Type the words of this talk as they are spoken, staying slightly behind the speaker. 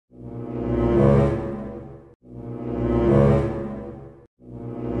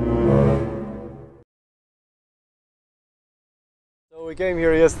We came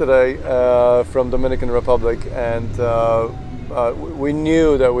here yesterday from Dominican Republic, and we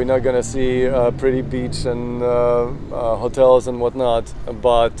knew that we're not gonna see a pretty beach and hotels and whatnot,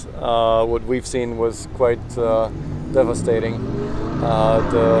 but what we've seen was quite devastating.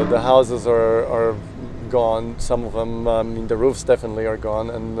 The houses are gone. Some of them, I mean, the roofs definitely are gone,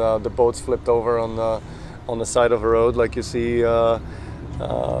 and the boats flipped over on the side of a road, like you see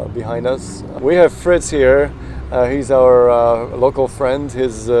behind us. We have Fritz here. He's our local friend.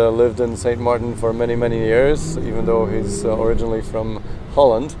 He's lived in St. Martin for many years, even though he's originally from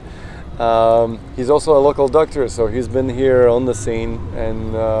Holland. He's also a local doctor, so he's been here on the scene,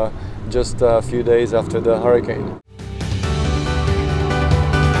 and just a few days after the hurricane.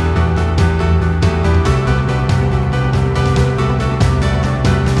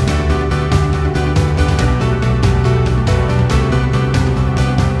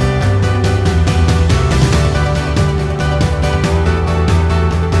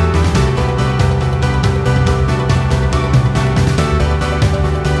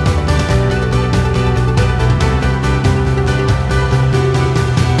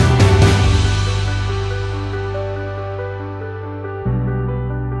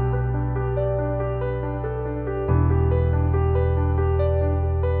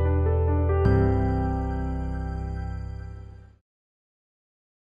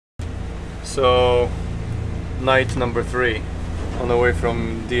 So, night number 3 on the way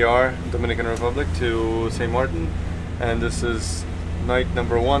from DR, Dominican Republic, to St. Martin, and this is night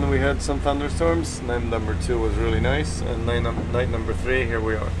number 1. We had some thunderstorms. Night number 2 was really nice, and night number 3, here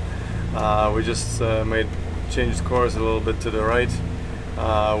we are. We just changed course a little bit to the right.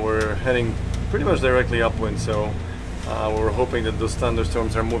 We're heading pretty much directly upwind, so we're hoping that those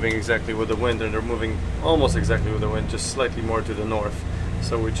thunderstorms are moving exactly with the wind, and they're moving almost exactly with the wind, just slightly more to the north.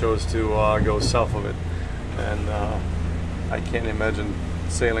 So we chose to go south of it, and I can't imagine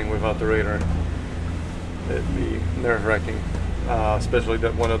sailing without the radar. It'd be nerve-wracking, especially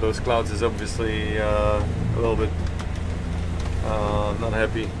that one of those clouds is obviously a little bit not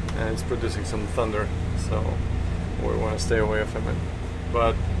happy, and it's producing some thunder, so we want to stay away from it.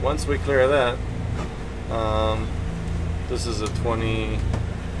 But once we clear that, this is a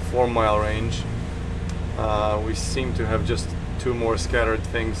 24-mile range. We seem to have just 2 more scattered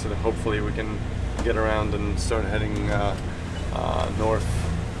things, so that hopefully we can get around and start heading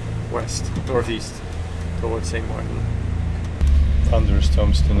northeast towards St. Martin.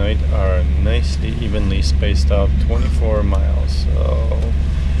 Thunderstorms tonight are nicely evenly spaced out, 24 miles. So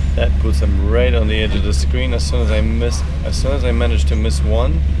that puts them right on the edge of the screen. As soon as I manage to miss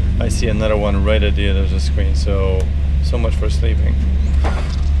one, I see another one right at the edge of the screen. So much for sleeping.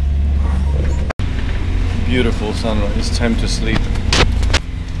 Beautiful sunrise, time to sleep.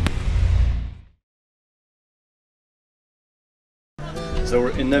 So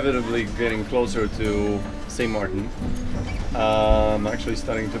we're inevitably getting closer to St. Martin. I'm actually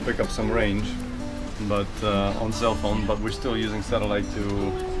starting to pick up some range, but on cell phone, but we're still using satellite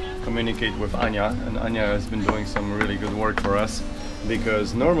to communicate with Ania, and Ania has been doing some really good work for us,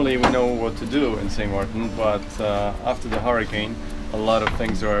 because normally we know what to do in St. Martin, but after the hurricane a lot of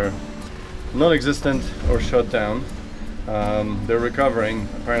things are non-existent or shut down. They're recovering.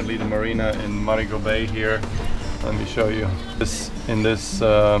 Apparently the marina in Marigo Bay here, let me show you this in this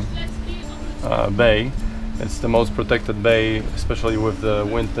bay. It's the most protected bay, especially with the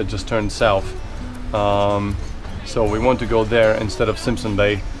wind that just turned south. So we want to go there instead of Simpson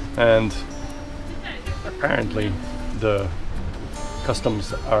Bay, and apparently the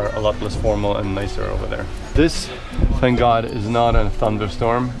customs are a lot less formal and nicer over there. This, thank God, is not a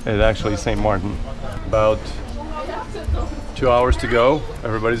thunderstorm. It's actually St. Martin. About 2 hours to go.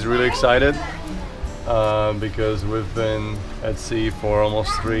 Everybody's really excited because we've been at sea for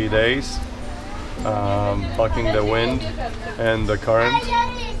almost 3 days, bucking the wind and the current,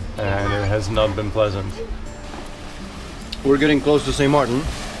 and it has not been pleasant. We're getting close to St. Martin,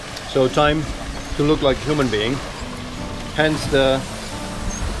 so time to look like a human being. Hence the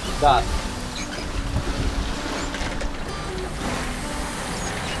dot.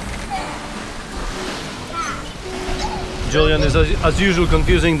 Julian is, as usual,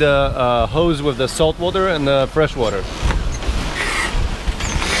 confusing the hose with the salt water and the fresh water.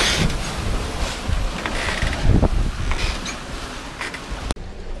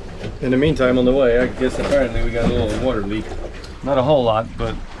 In the meantime, on the way, I guess apparently we got a little water leak. Not a whole lot,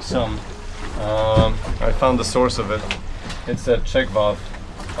 but some. I found the source of it. It's that check valve.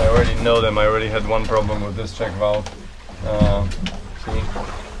 I already know them. I already had one problem with this check valve. See,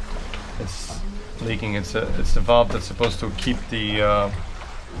 it's leaking. It's the valve that's supposed to keep the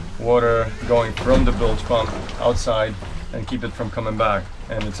water going from the bilge pump outside and keep it from coming back.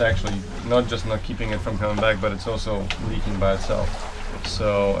 And it's actually not just not keeping it from coming back, but it's also leaking by itself.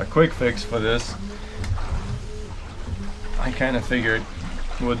 So a quick fix for this, I kind of figured,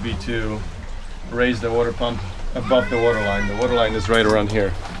 would be to raise the water pump above the water line. The water line is right around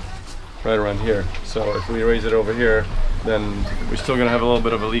here. So if we raise it over here, then we're still gonna have a little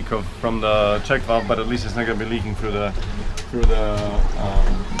bit of a leak from the check valve, but at least it's not gonna be leaking through the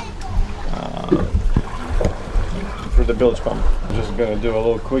bilge pump. I'm just gonna do a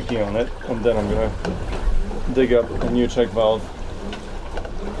little quickie on it, and then I'm gonna dig up a new check valve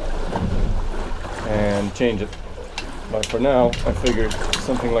and change it. But for now, I figured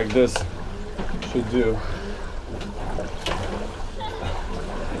something like this should do.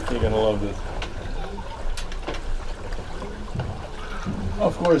 You're gonna love this.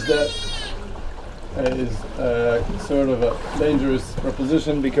 Of course, that is sort of a dangerous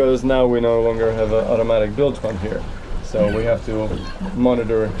proposition, because now we no longer have an automatic bilge pump here. So we have to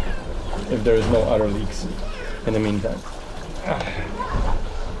monitor if there is no other leaks in the meantime.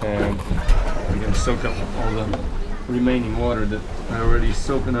 And we can soak up all the remaining water that I already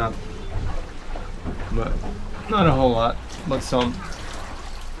soaking up. But not a whole lot, but some.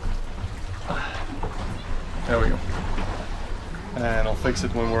 There we go. And I'll fix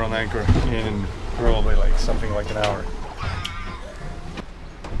it when we're on anchor in probably like something like an hour.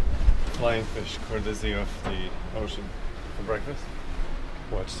 Flying fish courtesy of the ocean for breakfast.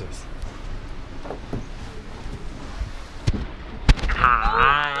 Watch this.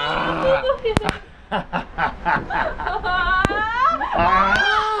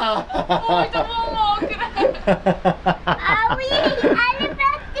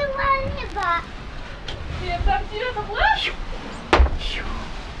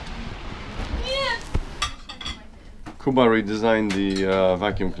 Kuba redesigned the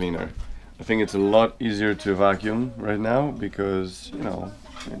vacuum cleaner. I think it's a lot easier to vacuum right now because, you know,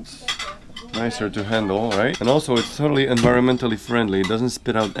 it's nicer to handle, right? And also it's totally environmentally friendly. It doesn't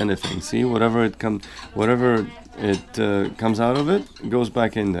spit out anything. See, whatever it comes out of it goes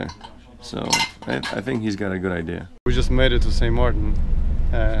back in there. So I think he's got a good idea. We just made it to St. Martin,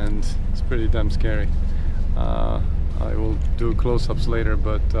 and it's pretty damn scary. I will do close-ups later,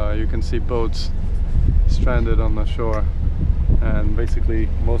 but you can see boats stranded on the shore, and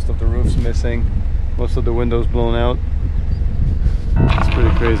most of the roof's missing, most of the windows blown out. It's pretty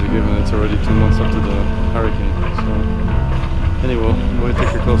crazy given it's already 2 months after the hurricane. So anyway, when we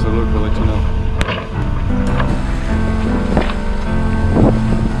take a closer look, we'll let you know.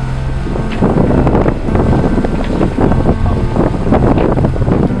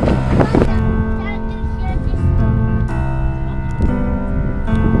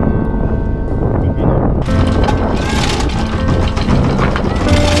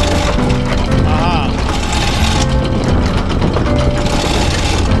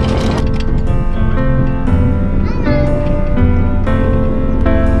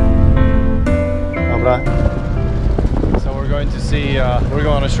 So we're going to see, we're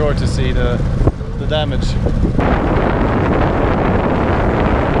going ashore to see the damage.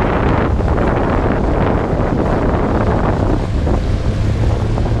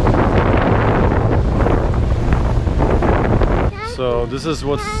 So this is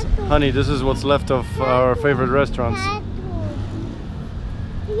what's, honey, this is what's left of our favorite restaurants.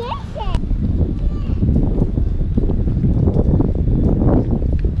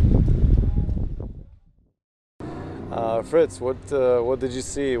 Fritz, what did you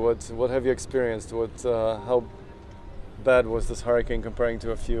see? What have you experienced? How bad was this hurricane comparing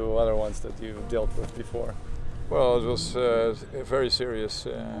to a few other ones that you dealt with before? Well, it was a very serious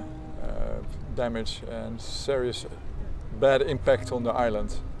damage and serious bad impact on the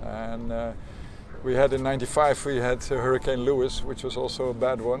island. And we had in '95 we had Hurricane Lewis, which was also a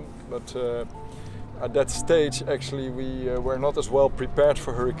bad one. But at that stage, actually, we were not as well prepared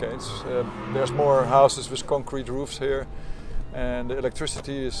for hurricanes. There's more houses with concrete roofs here, and the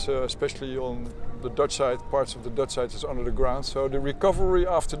electricity is, especially on the Dutch side, parts of the Dutch side is under the ground. So the recovery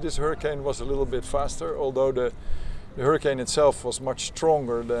after this hurricane was a little bit faster, although the hurricane itself was much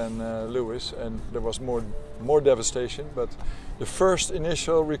stronger than Lewis, and there was more devastation. But the first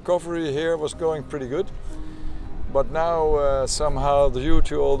initial recovery here was going pretty good. But now, somehow, due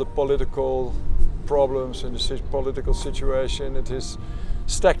to all the political problems in the political situation, it is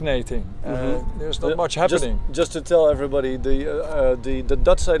stagnating. There's not much happening. Just to tell everybody, the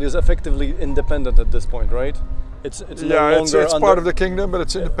Dutch side is effectively independent at this point, right? It's it's part of the kingdom, but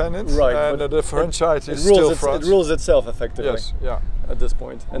it's independent. Right. And the French side is still France. It rules itself effectively. Yes. Yeah. At this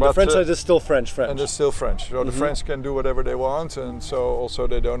point, and the French side is still French. And it's still French. So the French can do whatever they want, and so also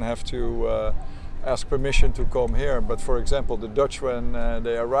they don't have to ask permission to come here. But for example, the Dutch, when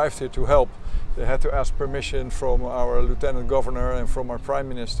they arrived here to help, they had to ask permission from our Lieutenant Governor and from our Prime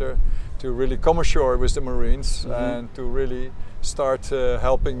Minister to really come ashore with the Marines and to really start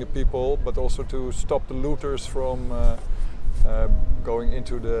helping the people, but also to stop the looters from going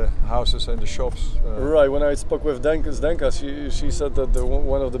into the houses and the shops. Right, when I spoke with Zdenka, she said that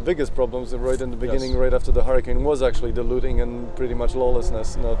one of the biggest problems right in the beginning, right after the hurricane, was actually the looting and pretty much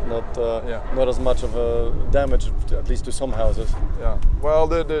lawlessness, not as much of a damage, at least to some houses. Yeah,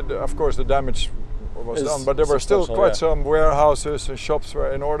 well, of course the damage was done, but there were still quite some warehouses and shops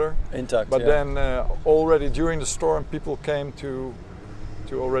were in order. Intact, but then already during the storm people came to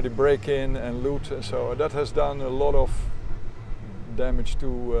already break in and loot, and so that has done a lot of damage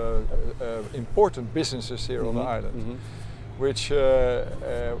to important businesses here on the island, which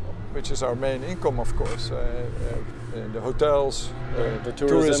is our main income, of course. The hotels, the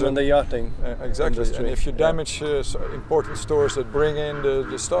tourism and the yachting. Exactly. industry. And if you damage important stores that bring in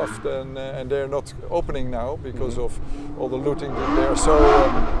the stuff, then and they're not opening now because of all the looting, they are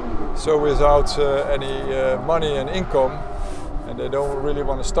so without any money and income, and they don't really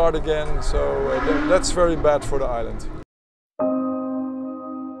want to start again. So that's very bad for the island.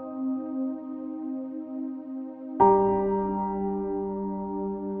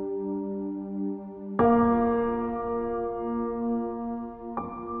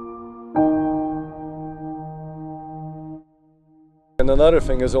 And another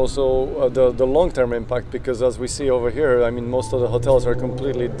thing is also the long-term impact, because as we see over here, I mean, most of the hotels are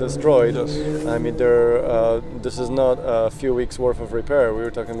completely destroyed. Yes. I mean, this is not a few weeks worth of repair. We were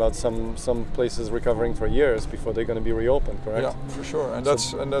talking about some places recovering for years before they're going to be reopened, correct? Yeah, for sure. And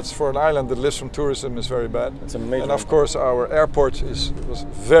that's for an island that lives from tourism is very bad. It's a major. And of course, our airport was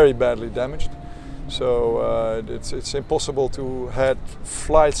very badly damaged. So it's impossible to have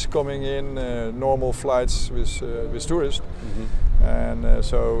flights coming in, normal flights with tourists. And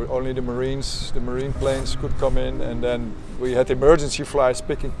so only the marine planes could come in, and then we had emergency flights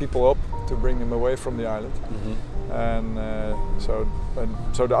picking people up to bring them away from the island. And so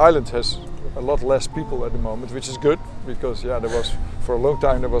the island has a lot less people at the moment, which is good, because there was, for a long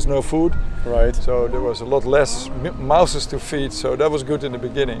time there was no food. Right. So there was a lot less mouses to feed, so that was good in the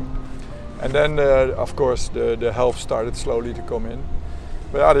beginning. And then of course the help started slowly to come in.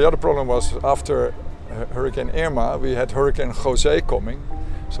 But the other problem was after Hurricane Irma, we had Hurricane Jose coming,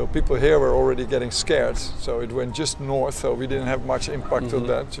 so people here were already getting scared. So it went just north, so we didn't have much impact on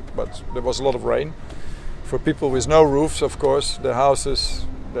that, but there was a lot of rain. For people with no roofs, of course, the houses,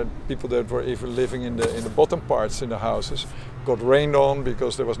 people that were even living in the bottom parts in the houses got rained on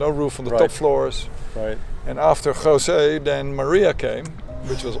because there was no roof on the top floors. Right. And after Jose, then Maria came,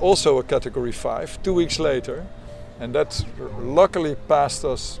 which was also a Category 5, 2 weeks later, and that luckily passed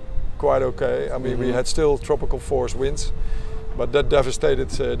us quite okay. I mean, we had still tropical force winds, but that devastated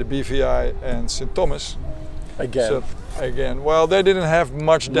the BVI and St. Thomas. Again? So, again. Well, they didn't have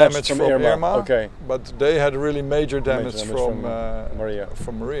much damage from Irma, okay, but they had really major damage from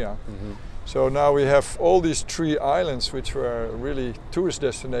Maria. So now we have all these 3 islands, which were really tourist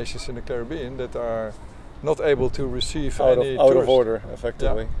destinations in the Caribbean, that are not able to receive out any of order,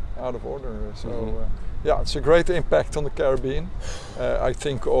 effectively. Yeah, out of order. So yeah, it's a great impact on the Caribbean. I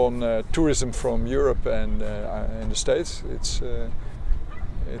think on tourism from Europe and the States, it's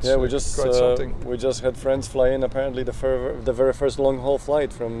we just quite something. We just had friends fly in. Apparently, the very first long-haul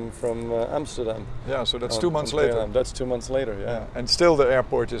flight from Amsterdam. Yeah, so that's 2 months later. That's 2 months later. Yeah. And still the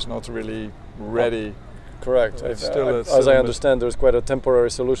airport is not really ready. Correct. As I understand, there's quite a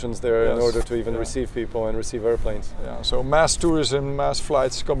temporary solutions there in order to even Yeah. receive people and receive airplanes. Yeah. So mass tourism, mass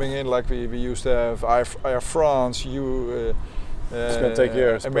flights coming in, like we used to have Air France, it's going to take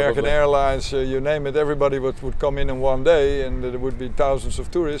years. American probably. Airlines, you name it. Everybody would come in one day, and there would be thousands of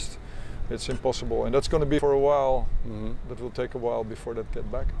tourists. It's impossible, and that's going to be for a while. That will take a while before that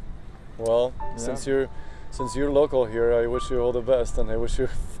get back. Well, since you're local here, I wish you all the best, and I wish you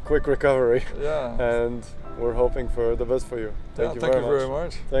quick recovery. Yeah. And we're hoping for the best for you. Thank you very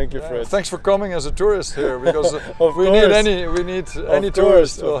much. Thank you, Fritz. Thanks for coming as a tourist here, because we need any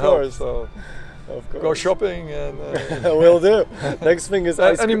tourist will help. So of course. go shopping and will do. Next thing is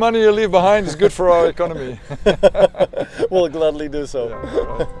any money you leave behind is good for our economy. We'll gladly do so. Yeah,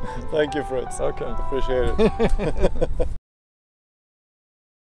 right. Thank you, Fritz. Okay. Appreciate it.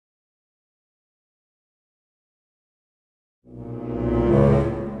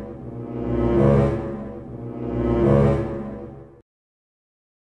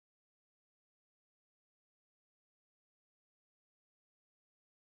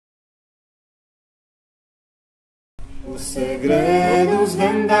 Os segredos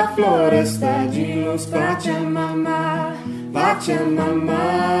vêm da floresta de luz. Pachamama, Pachamama,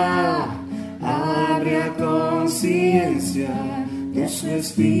 abre a consciência dos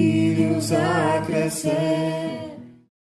seus filhos a crescer.